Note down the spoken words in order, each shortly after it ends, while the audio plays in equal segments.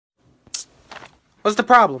What's the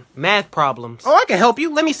problem? Math problems. Oh, I can help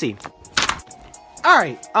you. Let me see.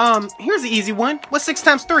 Alright, here's the easy one. What's 6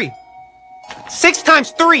 times 3? 6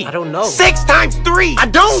 times 3. I don't know. 6 times 3. I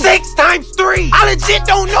don't. 6 times 3. I legit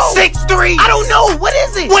don't know. 6 3. I don't know. What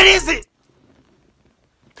is it? What is it?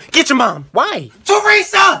 Get your mom. Why?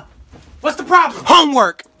 Teresa! What's the problem?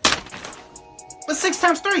 Homework. What's 6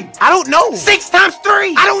 times 3? I don't know. 6 times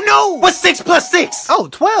 3. I don't know. What's 6 plus 6? Oh,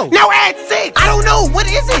 12. Now add 6. I don't know. What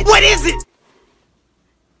is it? What is it?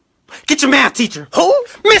 Get your math teacher. Who?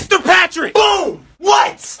 Mr. Patrick. Boom.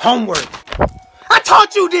 What? Homework. I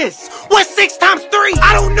taught you this. What's 6 times 3?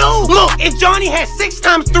 I don't know. Look, if Johnny had 6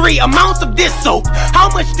 times 3 amounts of dish soap,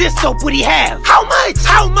 how much dish soap would he have? How much?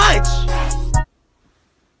 How much?